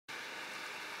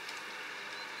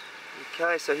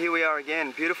Okay, so here we are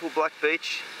again, beautiful black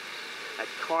beach at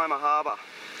Kiama Harbour.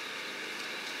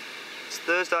 It's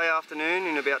Thursday afternoon.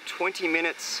 In about 20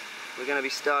 minutes we're going to be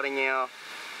starting our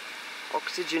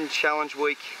Oxygen Challenge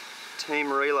Week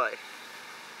team relay.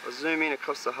 I'll zoom in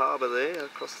across the harbour there,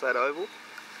 across that oval. You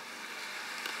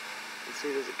can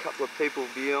see there's a couple of people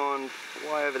beyond,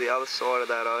 way over the other side of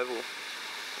that oval.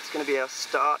 It's going to be our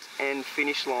start and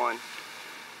finish line.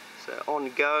 So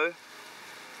on go,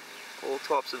 all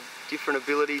types of different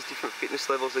abilities, different fitness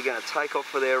levels are going to take off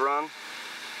for their run.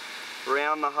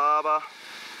 Round the harbour,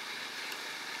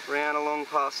 round along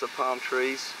past the palm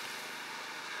trees.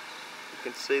 You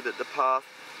can see that the path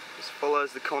just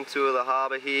follows the contour of the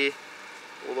harbour here,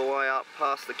 all the way up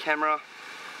past the camera.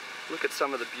 Look at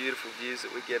some of the beautiful views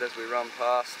that we get as we run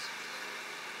past.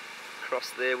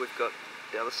 Across there we've got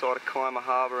the other side of Kiama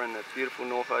Harbour and the beautiful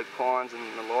North Oak Pines and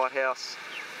the lighthouse.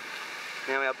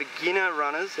 Now our beginner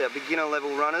runners, our beginner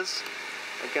level runners,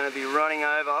 are going to be running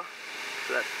over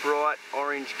to that bright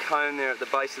orange cone there at the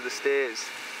base of the stairs.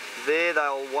 There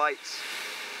they'll wait.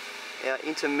 Our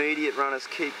intermediate runners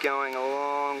keep going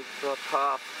along the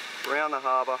path around the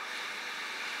harbour.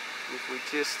 If we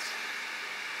just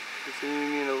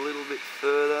zoom in a little bit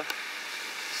further,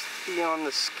 just beyond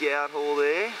the scout hall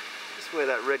there, just where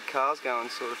that red car's going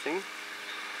sort of thing,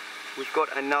 we've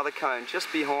got another cone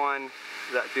just behind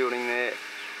that building there.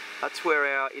 That's where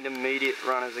our intermediate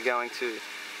runners are going to.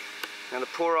 Now the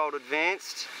poor old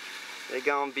advanced, they're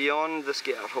going beyond the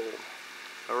scout hall,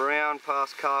 around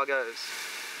past cargoes,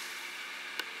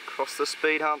 across the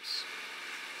speed humps,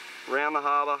 round the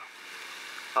harbour,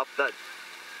 up that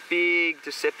big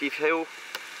deceptive hill,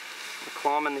 we're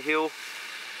climbing the hill,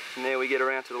 and there we get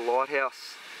around to the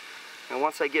lighthouse. And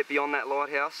once they get beyond that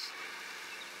lighthouse,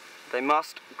 they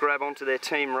must grab onto their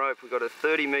team rope. We've got a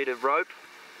 30-metre rope.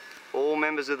 All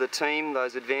members of the team,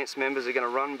 those advanced members, are going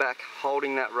to run back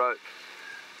holding that rope.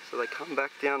 So they come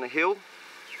back down the hill,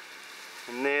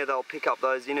 and there they'll pick up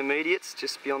those intermediates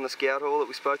just beyond the scout hall that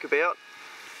we spoke about.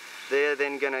 They're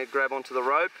then going to grab onto the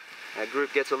rope. Our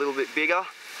group gets a little bit bigger.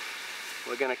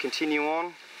 We're going to continue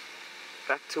on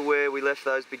back to where we left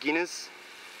those beginners,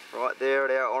 right there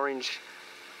at our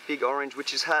big orange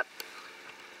witch's hat.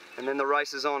 And then the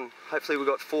race is on. Hopefully we've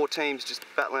got 4 teams just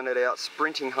battling it out,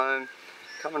 sprinting home,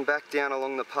 coming back down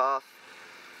along the path,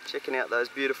 checking out those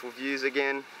beautiful views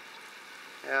again.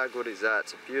 How good is that?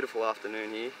 It's a beautiful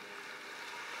afternoon here.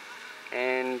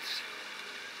 And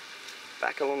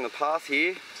back along the path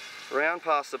here, round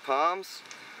past the palms,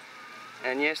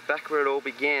 and yes, back where it all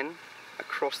began,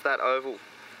 across that oval.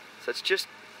 So it's just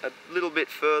a little bit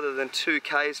further than 2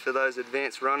 Ks for those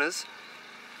advanced runners.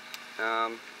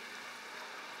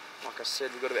 Like I said,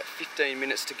 we've got about 15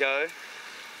 minutes to go,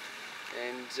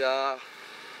 and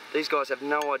these guys have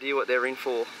no idea what they're in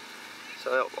for.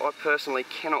 So I personally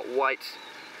cannot wait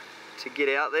to get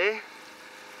out there.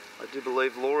 I do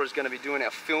believe Laura's going to be doing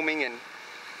our filming and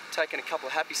taking a couple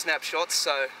of happy snapshots,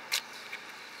 so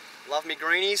love me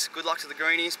greenies, good luck to the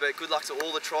greenies, but good luck to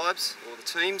all the tribes, all the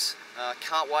teams.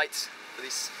 Can't wait for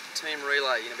this team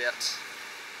relay in about, it's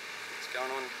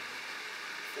going on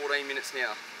 14 minutes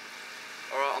now.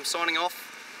 Alright, I'm signing off.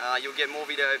 You'll get more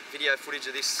video footage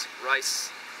of this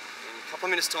race in a couple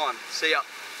of minutes time. See ya.